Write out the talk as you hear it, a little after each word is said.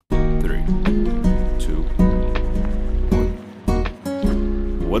3, 2,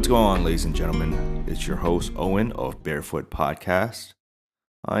 1. What's going on, ladies and gentlemen? It's your host, Owen of Barefoot Podcast.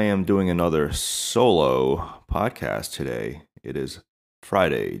 I am doing another solo podcast today. It is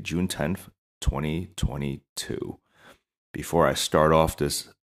Friday, June 10th, 2022. Before I start off this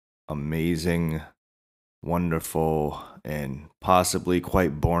amazing, wonderful, and possibly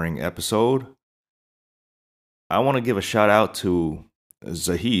quite boring episode, I want to give a shout out to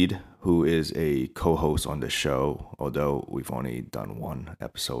Zahid, who is a co-host on the show, although we've only done one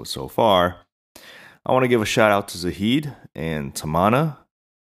episode so far. I want to give a shout out to Zahid and Tamana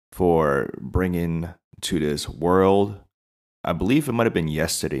for bringing to this world. I believe it might have been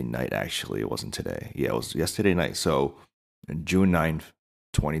yesterday night, actually. It wasn't today. Yeah, it was yesterday night. So June 9th,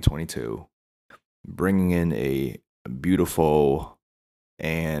 2022, bringing in a beautiful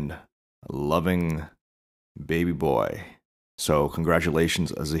and loving baby boy. So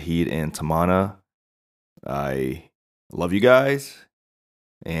congratulations, Zahid and Tamana. I love you guys,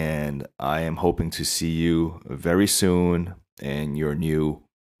 and I am hoping to see you very soon in your new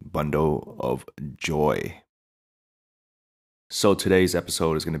bundle of joy. So today's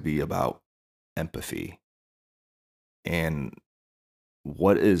episode is going to be about empathy. And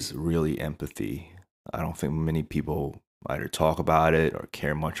what is really empathy? I don't think many people either talk about it or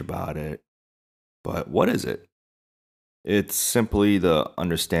care much about it. But what is it? It's simply the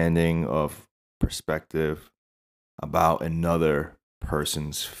understanding of perspective about another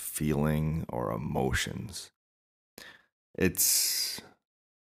person's feeling or emotions. It's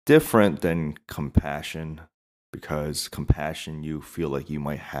different than compassion, because compassion, you feel like you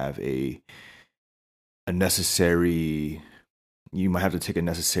might have you might have to take a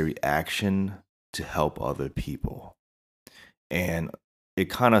necessary action to help other people. And it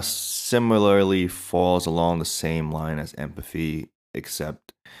kind of similarly falls along the same line as empathy,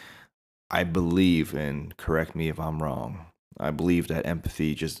 except I believe, and correct me if I'm wrong, I believe that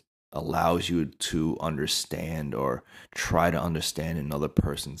empathy just allows you to understand or try to understand another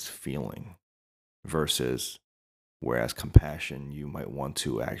person's feeling, versus whereas compassion, you might want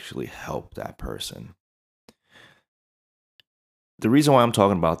to actually help that person. The reason why I'm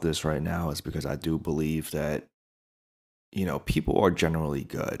talking about this right now is because I do believe that, people are generally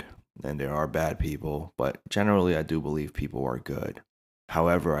good, and there are bad people, but generally I do believe people are good.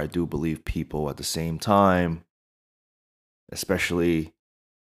 However, I do believe people at the same time, especially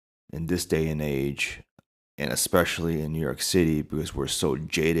in this day and age, and especially in New York City, because we're so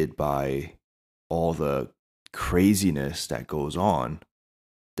jaded by all the craziness that goes on,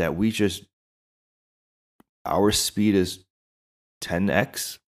 that our speed is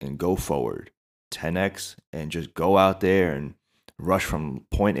 10x and go forward. 10x and just go out there and rush from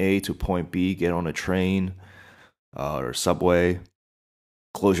point A to point B, get on a train or subway,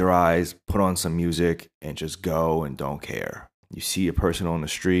 close your eyes, put on some music, and just go and don't care. You see a person on the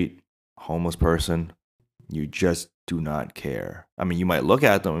street, homeless person, you just do not care. I mean, you might look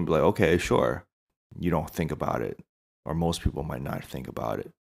at them and be like, okay, sure. You don't think about it, or most people might not think about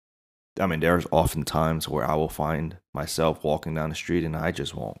it. I mean, there's often times where I will find myself walking down the street and I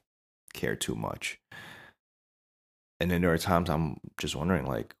just won't care too much. And then there are times I'm just wondering,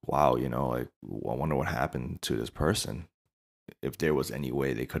 like, wow, I wonder what happened to this person, if there was any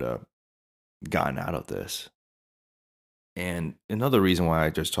way they could have gotten out of this. And another reason why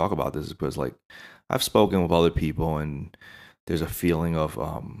I just talk about this is because, like, I've spoken with other people, and there's a feeling of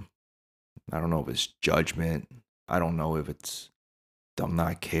I don't know if it's judgment, I don't know if it's them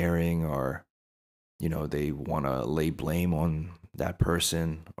not caring, or they want to lay blame on that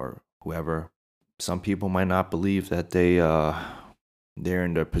person or whoever. Some people might not believe that they're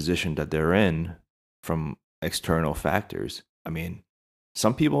in the position that they're in from external factors. I mean,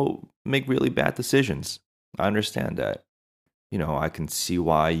 some people make really bad decisions. I understand that. I can see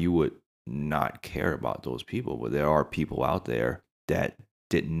why you would not care about those people, but there are people out there that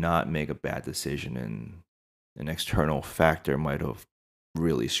did not make a bad decision, and an external factor might have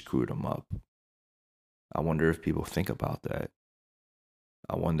really screwed them up. I wonder if people think about that.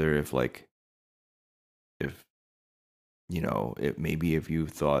 I wonder if if you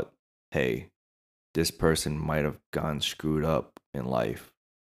thought, hey, this person might have gotten screwed up in life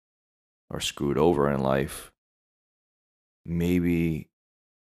or screwed over in life, maybe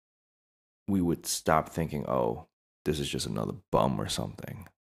we would stop thinking, oh, this is just another bum or something.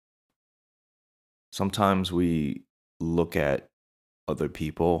 Sometimes we look at other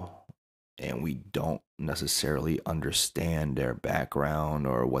people and we don't necessarily understand their background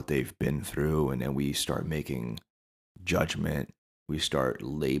or what they've been through, and then we start making judgment. We start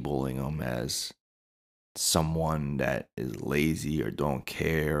labeling them as someone that is lazy or don't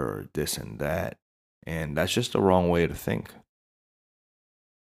care or this and that. And that's just the wrong way to think.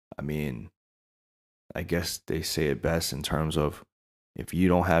 I mean, I guess they say it best in terms of if you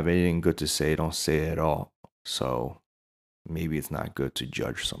don't have anything good to say, don't say it at all. So maybe it's not good to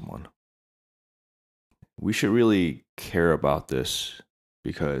judge someone. We should really care about this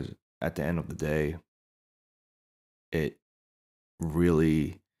because at the end of the day, it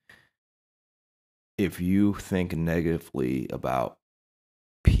really, if you think negatively about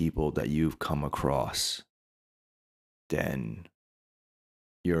people that you've come across, then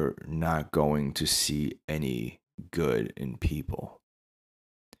you're not going to see any good in people.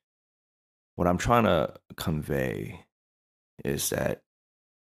 What I'm trying to convey is that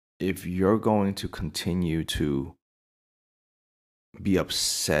if you're going to continue to be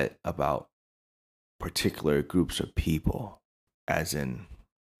upset about particular groups of people, as in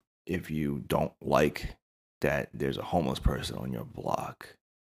if you don't like that there's a homeless person on your block,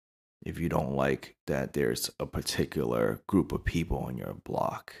 if you don't like that there's a particular group of people on your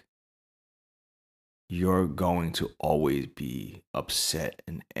block, you're going to always be upset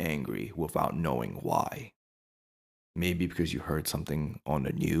and angry without knowing why. Maybe because you heard something on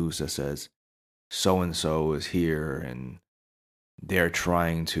the news that says so and so is here and they're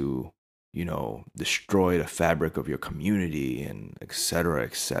trying to, destroy the fabric of your community and et cetera,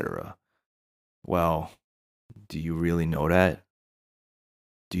 et cetera. Well, do you really know that?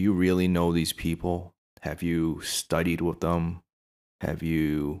 Do you really know these people? Have you studied with them? Have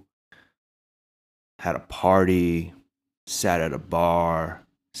you had a party, sat at a bar,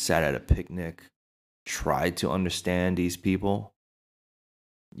 sat at a picnic, tried to understand these people?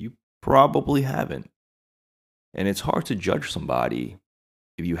 You probably haven't. And it's hard to judge somebody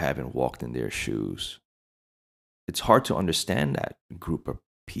if you haven't walked in their shoes. It's hard to understand that group of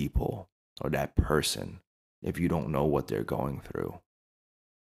people or that person if you don't know what they're going through.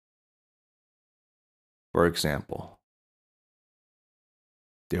 For example,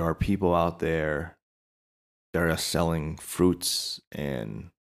 there are people out there that are selling fruits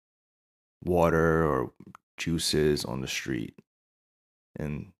and water or juices on the street.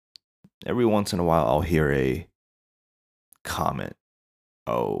 And every once in a while, I'll hear a comment,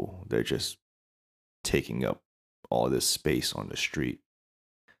 oh, they're just taking up all this space on the street.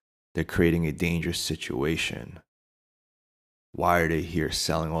 They're creating a dangerous situation. Why are they here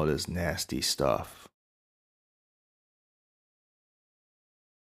selling all this nasty stuff?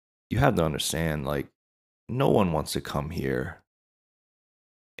 You have to understand, like, no one wants to come here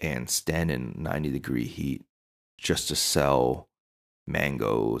and stand in 90-degree heat just to sell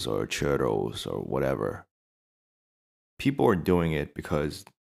mangoes or churros or whatever. People are doing it because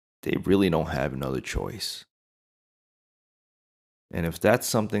they really don't have another choice. And if that's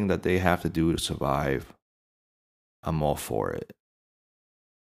something that they have to do to survive, I'm all for it.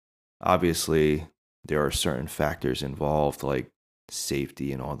 Obviously, there are certain factors involved like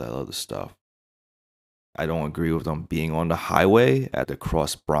safety and all that other stuff. I don't agree with them being on the highway at the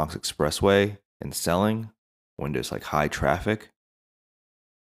Cross Bronx Expressway and selling when there's like high traffic.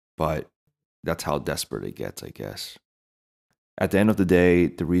 But that's how desperate it gets, I guess. At the end of the day,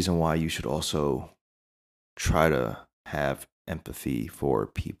 the reason why you should also try to have empathy for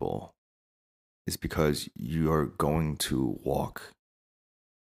people is because you're going to walk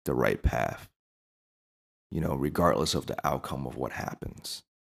the right path, regardless of the outcome of what happens.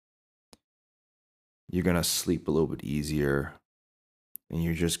 You're going to sleep a little bit easier and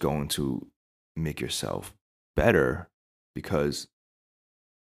you're just going to make yourself better because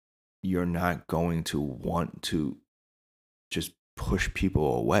you're not going to want to just push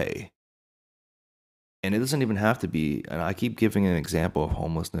people away. And it doesn't even have to be, and I keep giving an example of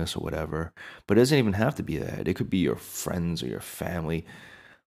homelessness or whatever, but it doesn't even have to be that. It could be your friends or your family.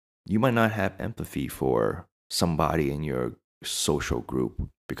 You might not have empathy for somebody in your social group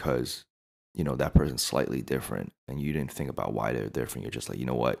because, that person's slightly different and you didn't think about why they're different. You're just like, you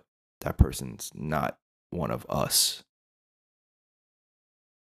know what? That person's not one of us.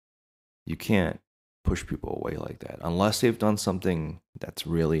 You can't push people away like that unless they've done something that's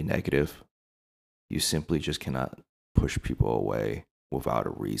really negative. You simply just cannot push people away without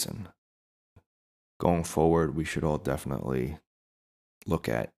a reason. Going forward, we should all definitely look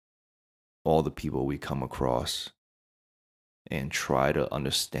at all the people we come across and try to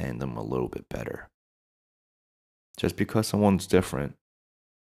understand them a little bit better. Just because someone's different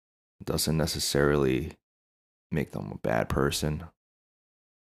doesn't necessarily make them a bad person.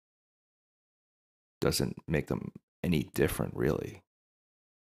 Doesn't make them any different, really.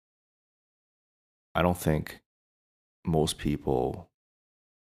 I don't think most people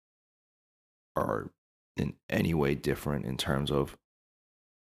are in any way different in terms of,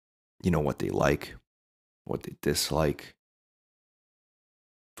 what they like, what they dislike.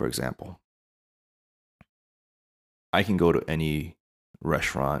 For example, I can go to any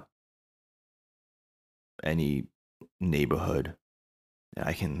restaurant, any neighborhood, and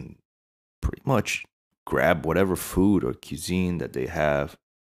I can pretty much grab whatever food or cuisine that they have,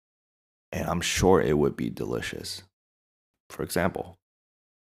 and I'm sure it would be delicious. For example,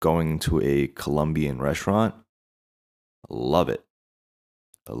 going to a Colombian restaurant, love it.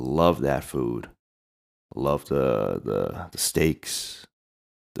 I love that food. I love the steaks,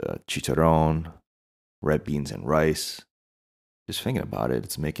 the chicharron, red beans and rice. Just thinking about it,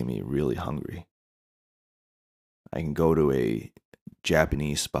 it's making me really hungry. I can go to a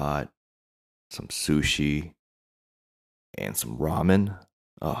Japanese spot, some sushi, and some ramen.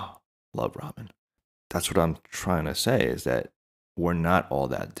 Oh, love ramen. That's what I'm trying to say, is that we're not all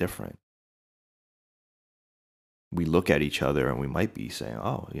that different. We look at each other and we might be saying,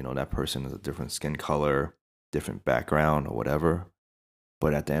 oh, that person is a different skin color, different background, or whatever.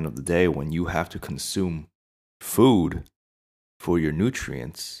 But at the end of the day, when you have to consume food for your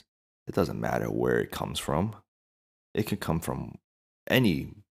nutrients, it doesn't matter where it comes from. It could come from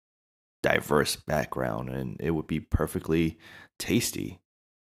any diverse background and it would be perfectly tasty.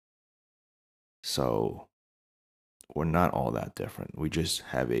 So we're not all that different. We just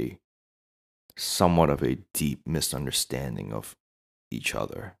have a somewhat of a deep misunderstanding of each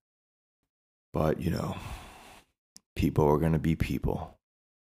other. But, people are going to be people.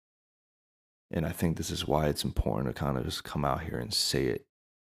 And I think this is why it's important to kind of just come out here and say it.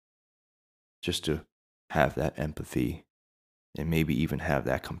 Just to have that empathy and maybe even have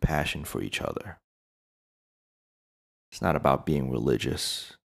that compassion for each other. It's not about being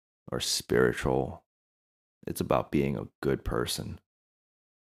religious or spiritual. It's about being a good person.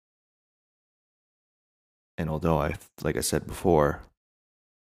 And although like I said before,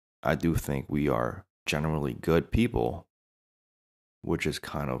 I do think we are generally good people, we're just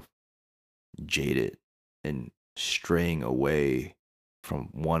kind of jaded and straying away from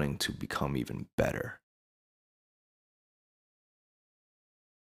wanting to become even better.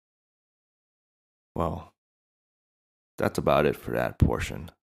 Well, that's about it for that portion.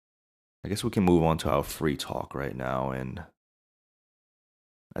 I guess we can move on to our free talk right now. And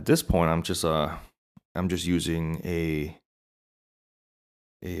at this point, I'm just using a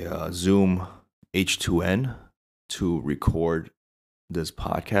Zoom H2N to record this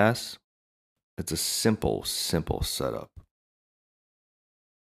podcast. It's a simple setup.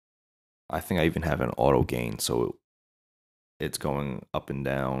 I think I even have an auto gain, so it's going up and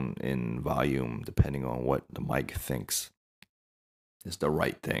down in volume depending on what the mic thinks is the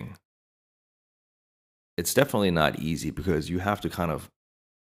right thing. It's definitely not easy because you have to kind of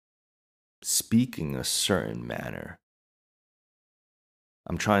speak in a certain manner.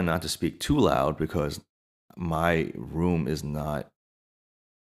 I'm trying not to speak too loud because my room is not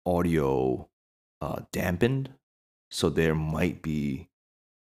audio dampened, so there might be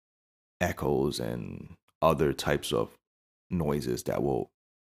echoes and other types of noises that will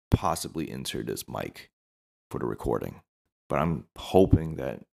possibly enter this mic for the recording. But I'm hoping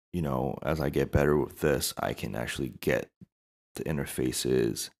that, as I get better with this, I can actually get the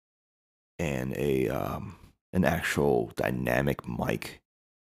interfaces and an actual dynamic mic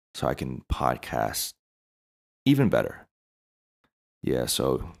so I can podcast even better. Yeah,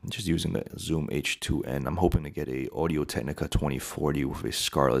 so just using the Zoom H2N. I'm hoping to get a Audio Technica 2040 with a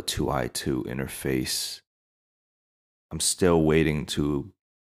Scarlett 2i2 interface. I'm still waiting to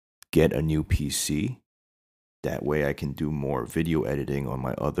get a new PC. That way I can do more video editing on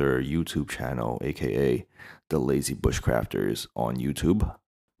my other YouTube channel, aka The Lazy Bushcrafters on YouTube.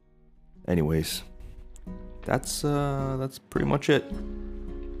 Anyways, that's pretty much it.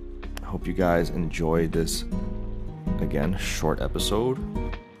 I hope you guys enjoyed this, again, short episode.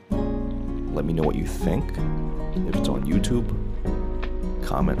 Let me know what you think. If it's on YouTube,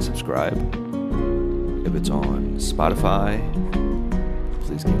 comment, subscribe. If it's on Spotify,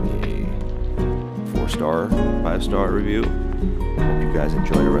 please give me a 4-star, 5-star review. Hope you guys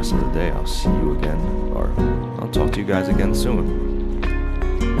enjoy the rest of the day. I'll see you again, or I'll talk to you guys again soon.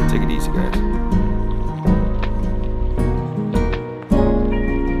 Take it easy, guys.